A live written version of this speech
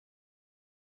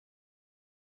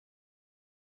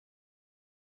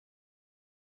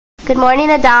Good morning,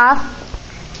 Adolf.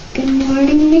 Good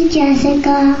morning, Miss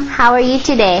Jessica. How are you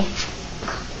today?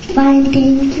 Fine,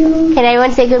 thank you. Can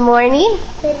everyone say good morning?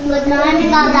 Good morning,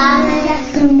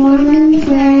 Adolf. Good morning,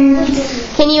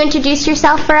 friends. Can you introduce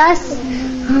yourself for us?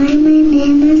 Hi, my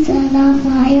name is Adolf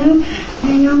and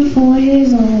I'm 4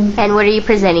 years old. And what are you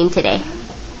presenting today?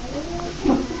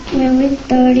 Number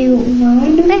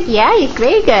 31. Yeah, you're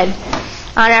very good.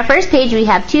 On our first page, we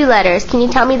have two letters. Can you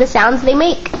tell me the sounds they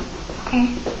make?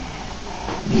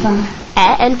 Fa.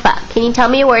 And fa. Can you tell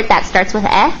me a word that starts with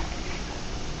F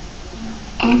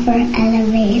for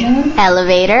elevator.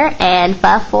 Elevator. And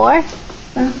fa for?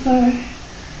 F for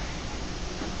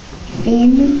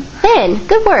fin. Fin.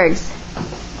 Good words.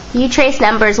 You trace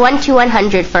numbers 1 to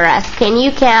 100 for us. Can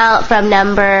you count from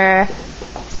number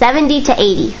 70 to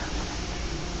 80?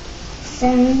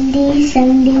 70,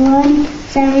 71,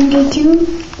 72,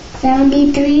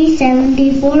 73,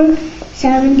 74,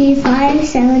 75,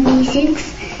 76,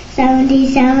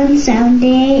 77,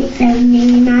 78,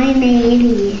 79,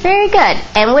 80. Very good.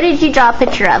 And what did you draw a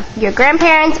picture of? Your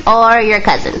grandparents or your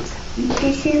cousins?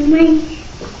 This is my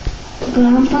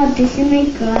grandpa, this is my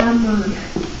grandma.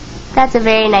 That's a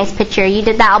very nice picture. You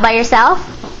did that all by yourself?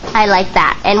 I like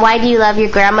that. And why do you love your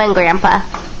grandma and grandpa?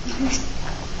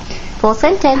 Full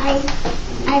sentence.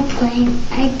 I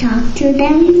talk to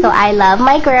them. So I love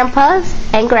my grandpas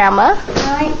and grandma.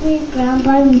 I like my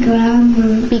grandpa and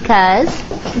grandma. Because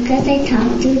I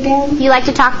talk to them. You like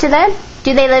to talk to them?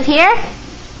 Do they live here?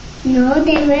 No,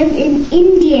 they live in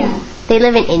India. They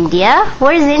live in India?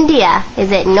 Where's India?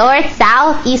 Is it north,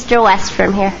 south, east, or west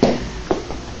from here?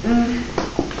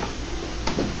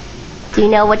 Do you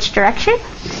know which direction?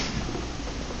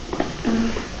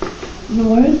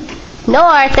 North.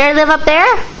 North. They live up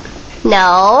there?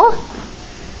 No.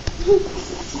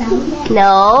 South.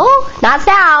 No. Not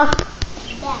south.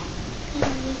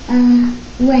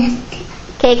 West.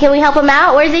 Okay, can we help them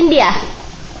out? Where's India?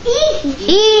 East.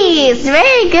 East.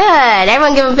 Very good.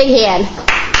 Everyone give them a big hand.